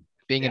 pick,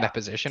 being in that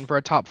position for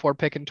a top 4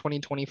 pick in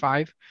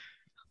 2025.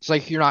 It's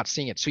like you're not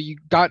seeing it. So you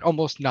got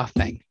almost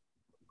nothing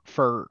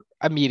for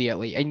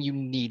immediately, and you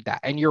need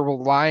that, and you're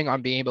relying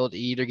on being able to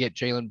either get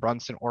Jalen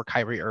Brunson or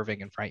Kyrie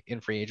Irving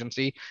in free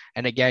agency.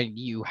 And again,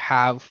 you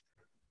have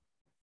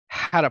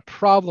had a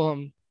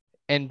problem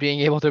in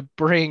being able to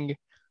bring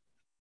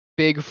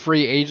big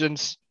free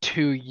agents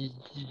to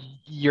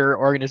your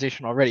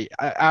organization already.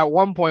 At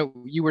one point,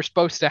 you were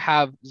supposed to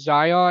have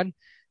Zion,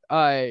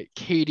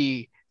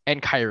 KD,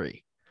 and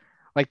Kyrie.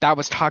 Like that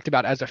was talked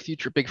about as a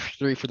future big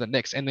 3 for the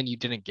Knicks, and then you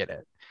didn't get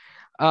it.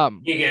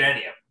 You get any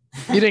of them.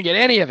 You didn't get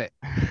any of it.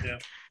 Yeah.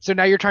 So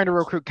now you're trying to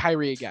recruit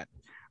Kyrie again.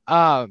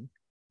 And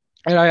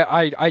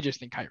I just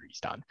think Kyrie's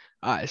done.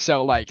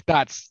 So like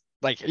that's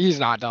like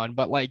he's not done,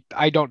 but like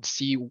I don't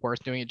see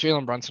worth doing it.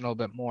 Jalen Brunson a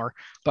little bit more,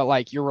 but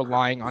like you're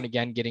relying on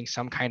again getting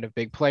some kind of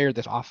big player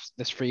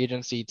this free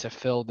agency to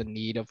fill the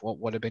need of what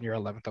would have been your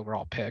 11th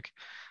overall pick.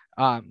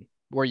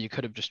 Where you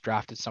could have just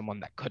drafted someone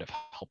that could have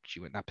helped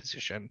you in that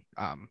position.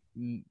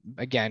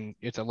 Again,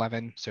 it's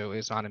 11, so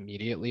it's not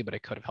immediately, but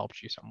it could have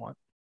helped you somewhat.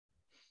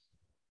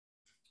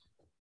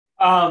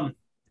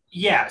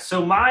 Yeah.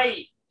 So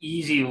my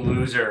easy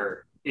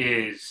loser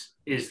is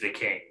the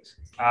Kings.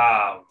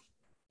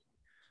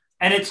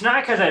 And it's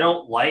not because I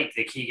don't like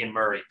the Keegan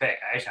Murray pick.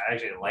 I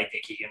actually like the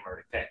Keegan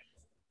Murray pick.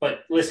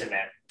 But listen,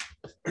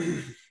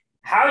 man,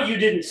 how you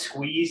didn't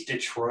squeeze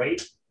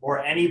Detroit or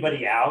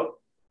anybody out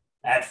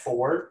at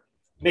 4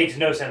 makes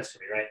no sense to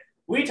me, right?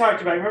 We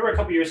talked about, remember a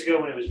couple years ago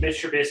when it was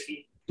Mitch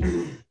Trubisky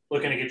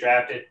looking to get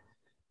drafted?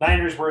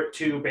 Niners were at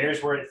 2,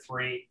 Bears were at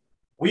 3.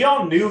 We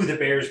all knew the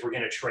Bears were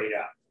going to trade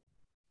up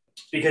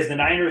because the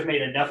Niners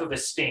made enough of a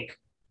stink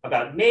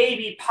about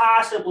maybe,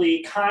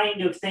 possibly,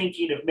 kind of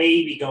thinking of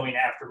maybe going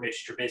after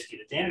Mitch Trubisky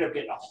that they ended up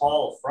getting a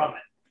haul from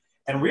it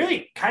and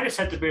really kind of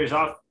set the Bears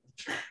off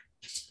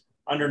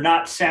under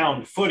not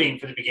sound footing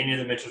for the beginning of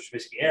the Mitchell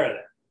Trubisky era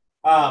there.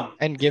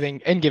 And giving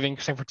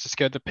San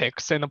Francisco the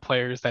picks and the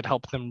players that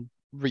help them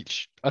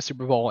reach a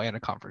Super Bowl and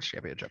a conference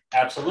championship.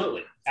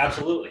 Absolutely.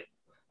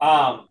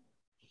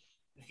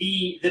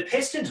 The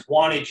Pistons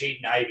wanted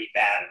Jaden Ivey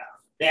bad enough.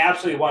 They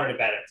absolutely wanted it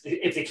bad enough.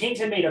 If the Kings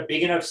had made a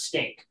big enough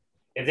stink,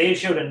 if they had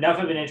showed enough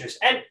of an interest,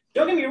 and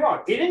don't get me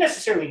wrong, they didn't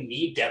necessarily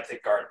need depth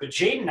at guard, but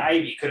Jaden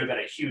Ivey could have been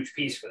a huge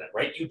piece for them,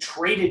 right? You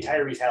traded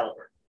Tyrese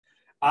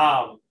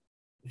Halliburton.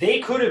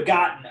 They could have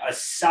gotten a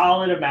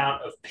solid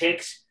amount of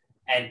picks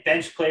and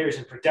bench players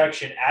and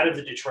production out of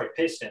the Detroit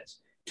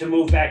Pistons to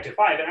move back to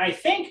 5. And I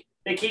think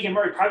that Keegan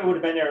Murray probably would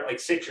have been there at like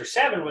 6 or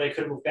 7 where they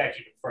could have moved back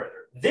even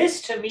further.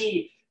 This, to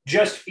me,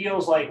 just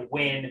feels like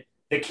when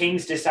the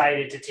Kings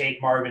decided to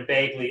take Marvin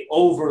Bagley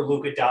over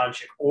Luka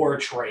Doncic or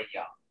Trae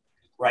Young,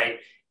 right?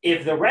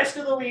 If the rest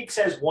of the league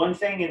says one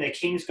thing and the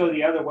Kings go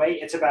the other way,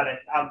 it's about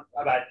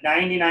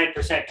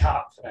 99%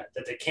 confident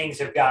that the Kings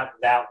have gotten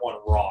that one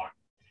wrong.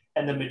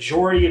 And the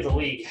majority of the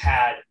league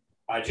had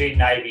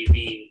Jaden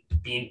Ivey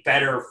being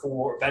better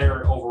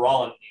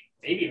overall and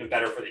maybe even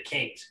better for the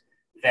Kings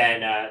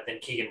than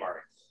Keegan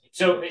Murray.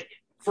 So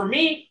for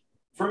me,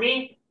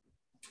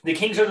 the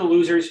Kings are the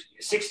losers.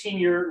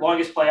 16-year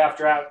longest playoff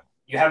drought.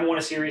 You haven't won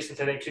a series since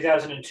I think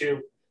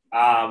 2002.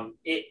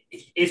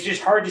 It's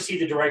just hard to see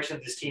the direction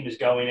that this team is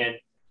going in.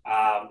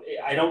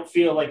 I don't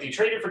feel like they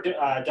traded for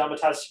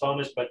Domantas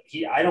Sabonis, but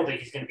I don't think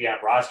he's going to be on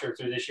roster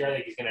through this year. I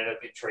think he's going to end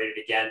up getting traded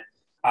again.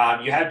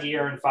 You have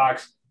De'Aaron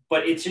Fox,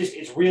 but it's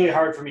really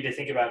hard for me to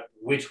think about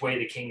which way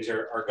the Kings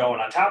are going.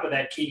 On top of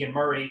that, Keegan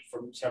Murray,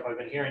 from stuff I've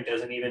been hearing,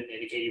 doesn't even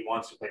indicate he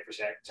wants to play for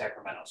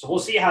Sacramento. So we'll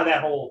see how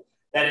that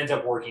ends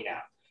up working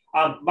out.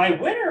 My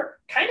winner,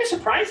 kind of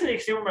surprisingly,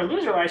 because they were my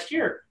loser last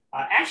year,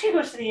 actually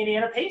goes to the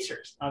Indiana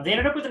Pacers. They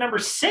ended up with the number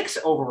 6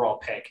 overall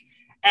pick.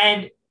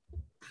 And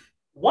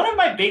one of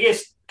my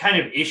biggest kind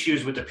of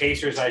issues with the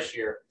Pacers last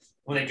year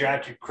when they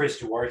drafted Chris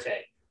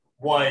Duarte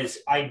was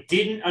I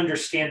didn't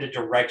understand the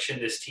direction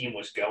this team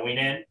was going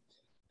in.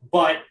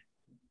 But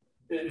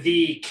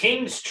the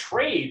Kings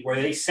trade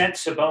where they sent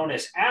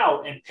Sabonis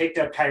out and picked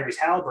up Tyrese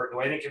Halliburton,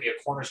 who I think can be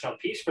a cornerstone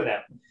piece for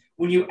them.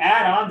 When you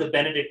add on the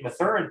Benedict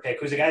Mathurin pick,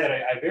 who's a guy that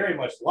I very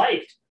much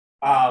liked,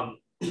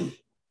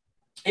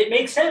 it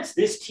makes sense.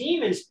 This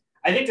team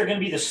I think they're going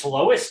to be the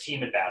slowest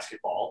team in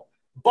basketball,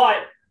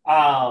 but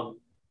I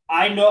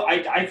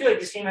feel like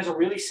this team has a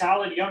really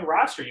solid young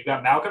roster. You've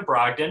got Malcolm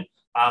Brogdon,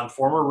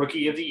 former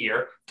Rookie of the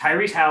Year,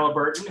 Tyrese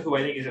Halliburton, who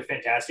I think is a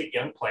fantastic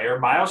young player,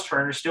 Miles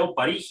Turner still,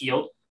 Buddy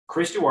Hield,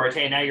 Chris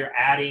Duarte, and now you're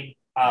adding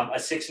a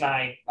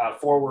 6'9"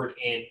 forward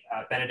in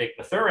Benedict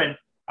Mathurin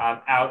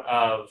out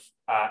of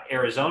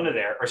Arizona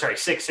there, or sorry,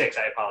 6'6",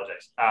 I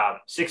apologize,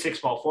 6'6"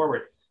 small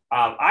forward.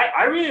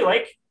 I really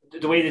like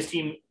the way this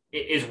team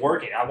is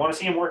working. I want to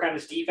see him work on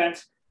his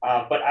defense,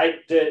 but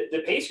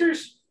the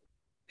Pacers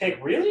pick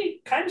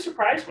really kind of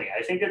surprised me.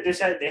 I think that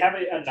they have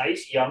a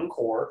nice young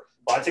core,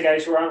 lots of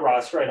guys who are on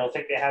roster. I don't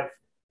think they have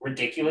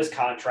ridiculous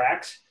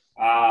contracts,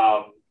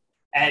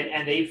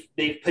 and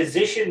they've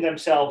positioned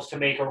themselves to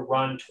make a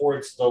run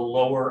towards the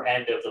lower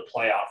end of the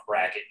playoff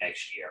bracket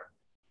next year,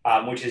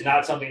 which is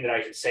not something that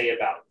I can say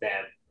about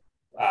them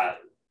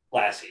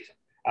last season.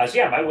 So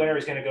yeah, my winner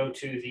is going to go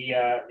to the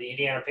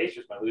Indiana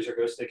Pacers. My loser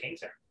goes to the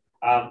Kings there.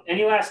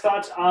 Any last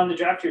thoughts on the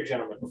draft here,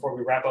 gentlemen, before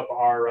we wrap up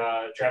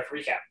our draft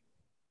recap?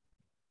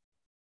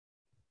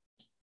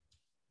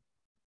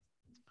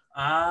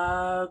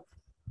 I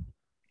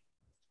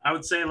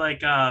would say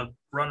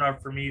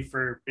runner-up for me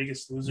for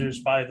biggest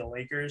losers by the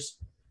Lakers,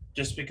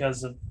 just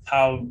because of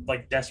how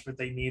desperate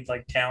they need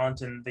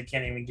talent and they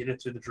can't even get it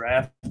through the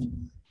draft.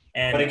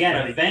 But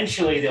again,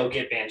 eventually they'll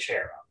get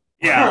Banchero.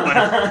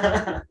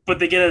 Yeah, but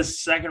they get a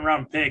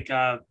second-round pick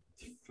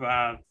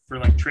for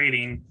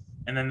trading,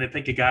 and then they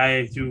pick a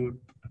guy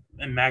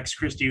and Max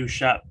Christie, who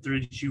shot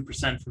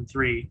 32% from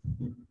 3,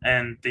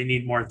 and they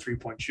need more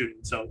 3-point shooting.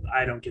 So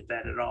I don't get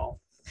that at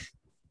all.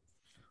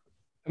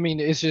 I mean,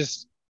 it's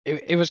just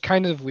it was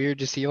kind of weird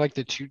to see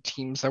the two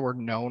teams that were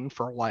known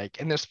for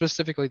and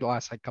specifically the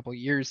last couple of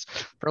years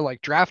for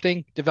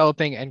drafting,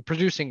 developing, and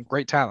producing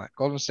great talent.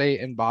 Golden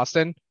State and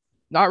Boston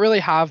not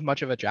really have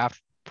much of a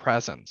draft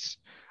presence.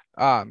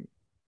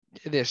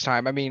 this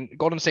time. I mean,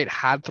 Golden State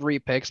had 3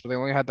 picks, but they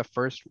only had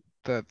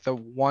the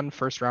one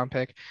first round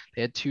pick.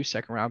 They had 2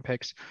 second round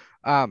picks,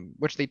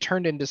 which they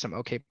turned into some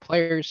okay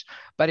players.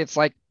 But it's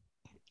like,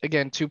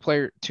 again, two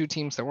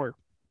teams that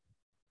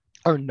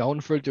are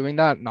known for doing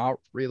that, not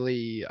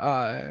really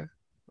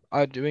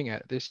doing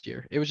it this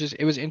year. It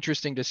was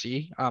interesting to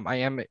see. I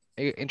am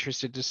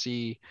interested to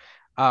see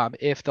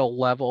if the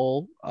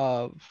level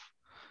of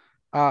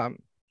um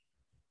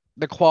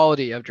the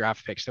quality of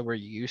draft picks that we're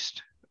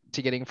used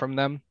to getting from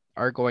them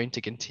are going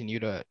to continue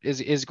to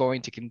is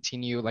going to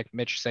continue. Like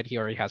Mitch said, he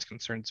already has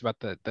concerns about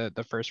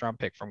the first round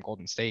pick from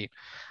Golden State.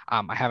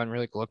 I haven't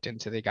really looked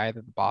into the guy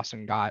that the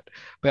Boston got,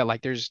 but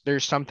like there's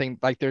something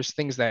like there's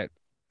things that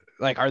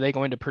like, are they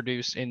going to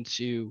produce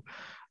into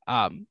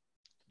um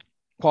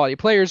quality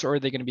players, or are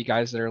they going to be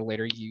guys that are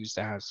later used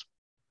as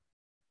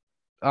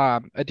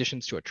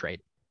additions to a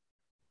trade?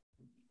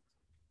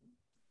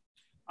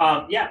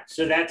 Yeah,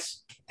 so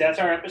that's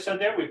our episode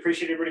there. We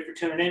appreciate everybody for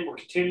tuning in. We're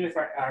continuing with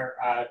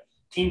our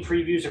team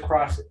previews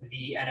across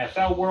the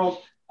NFL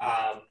world.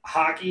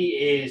 Hockey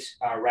is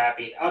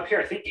wrapping up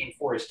here. I think Game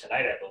 4 is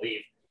tonight, I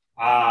believe.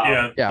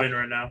 Playing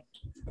right now.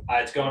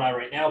 It's going on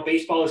right now.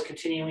 Baseball is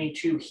continuing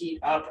to heat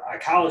up.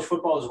 College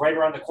football is right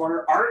around the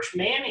corner. Arch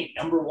Manning,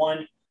 number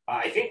one.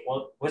 I think.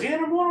 Well, was he the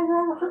number one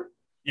overall recruit?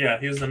 Yeah,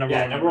 he was the number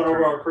one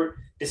overall recruit.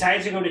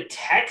 Decided to go to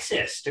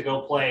Texas to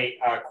go play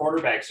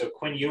quarterback. So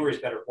Quinn Ewers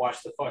better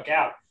watch the fuck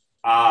out.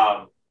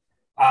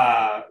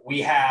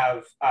 We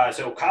have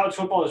so college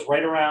football is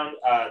right around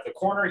the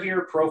corner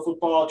here. Pro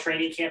football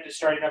training camp is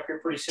starting up here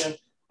pretty soon.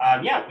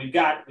 We've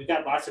got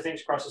lots of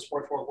things across the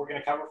sports world we're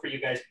going to cover for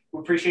you guys. We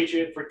appreciate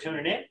you for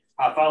tuning in.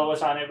 Follow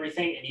us on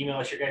everything and email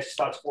us your guys'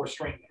 thoughts for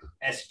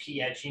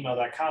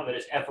stringsp@gmail.com. That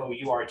is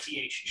FOURTH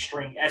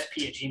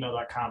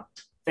stringsp@gmail.com.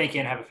 Thank you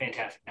and have a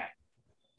fantastic night.